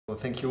Well,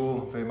 thank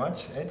you very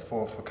much, Ed,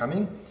 for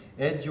coming.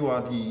 Ed, you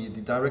are the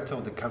director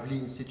of the Kavli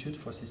Institute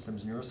for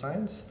Systems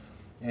Neuroscience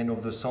and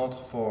of the Centre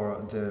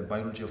for the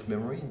Biology of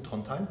Memory in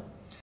Trondheim.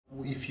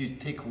 If you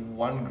take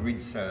one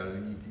grid cell,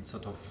 it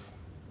sort of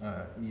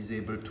is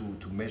able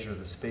to measure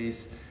the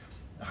space.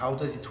 How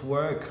does it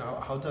work?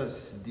 How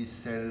does this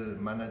cell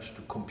manage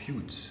to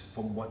compute?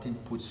 From what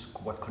inputs,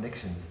 what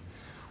connections?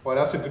 Well,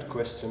 that's a good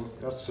question.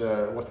 That's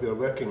what we are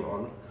working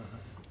on.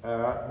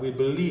 We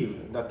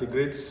believe that the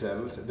grid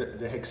cells,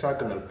 the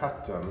hexagonal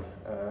pattern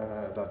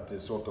that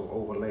is sort of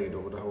overlaid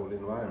over the whole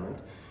environment,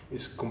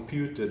 is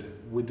computed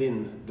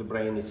within the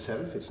brain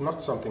itself. It's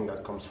not something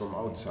that comes from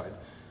outside.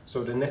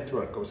 So the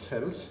network of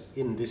cells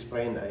in this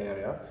brain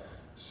area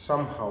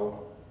somehow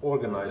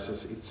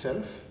organizes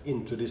itself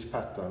into this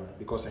pattern,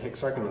 because the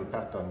hexagonal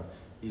pattern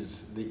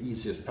is the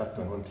easiest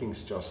pattern when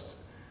things just,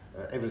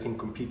 everything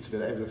competes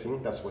with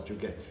everything. That's what you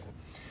get.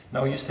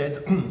 Now you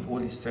said all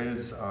these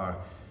cells are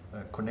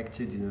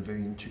connected in a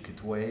very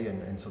intricate way,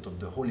 and sort of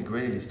the holy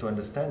grail is to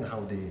understand how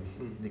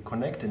they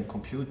connect and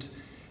compute.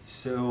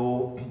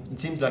 So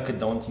it seems like a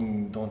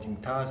daunting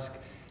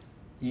task.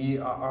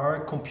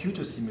 Are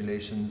computer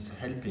simulations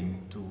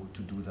helping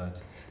to do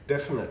that?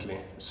 Definitely.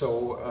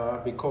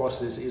 So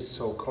because this is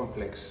so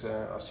complex,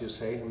 as you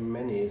say,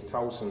 many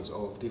thousands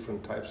of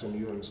different types of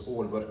neurons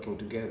all working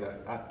together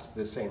at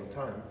the same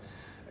time,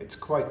 it's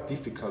quite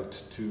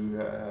difficult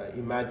to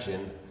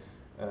imagine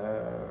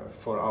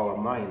for our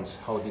minds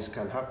how this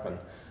can happen.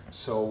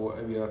 So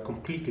we are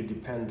completely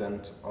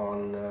dependent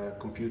on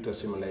computer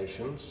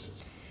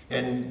simulations.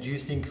 And do you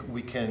think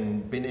we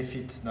can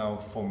benefit now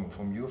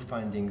from your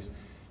findings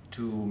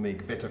to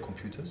make better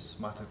computers,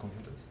 smarter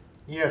computers?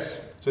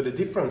 Yes. So the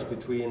difference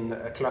between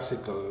a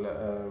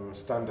classical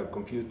standard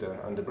computer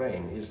and the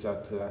brain is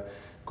that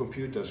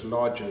computers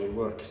largely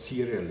work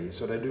serially.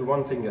 So they do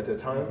one thing at a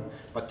time,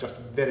 but just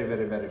very,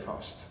 very, very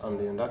fast. And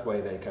in that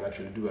way they can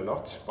actually do a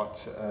lot.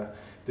 But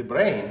the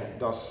brain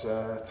does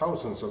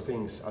thousands of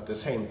things at the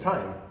same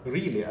time,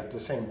 really at the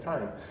same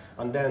time.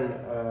 And then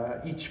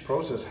each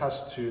process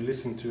has to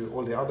listen to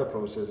all the other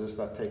processes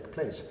that take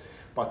place.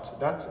 But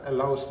that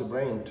allows the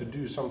brain to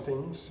do some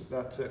things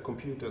that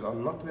computers are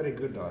not very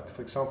good at.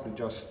 For example,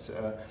 just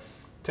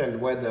tell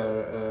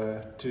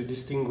whether to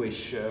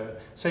distinguish,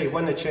 say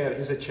when a chair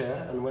is a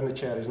chair and when a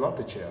chair is not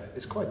a chair.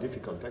 It's quite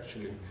difficult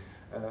actually,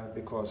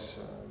 because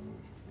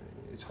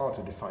it's hard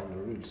to define the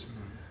rules.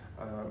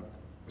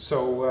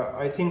 So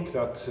I think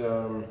that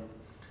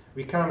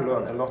we can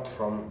learn a lot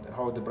from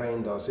how the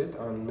brain does it,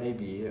 and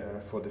maybe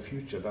for the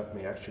future that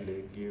may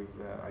actually give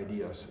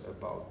ideas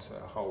about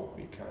how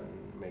we can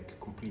make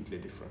completely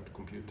different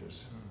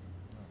computers.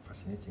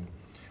 Fascinating.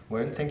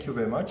 Well, thank you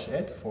very much,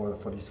 Ed, for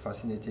these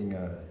fascinating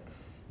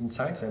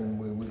insights, and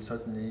we will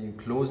certainly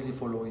closely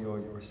follow your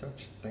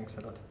research. Thanks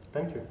a lot.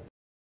 Thank you.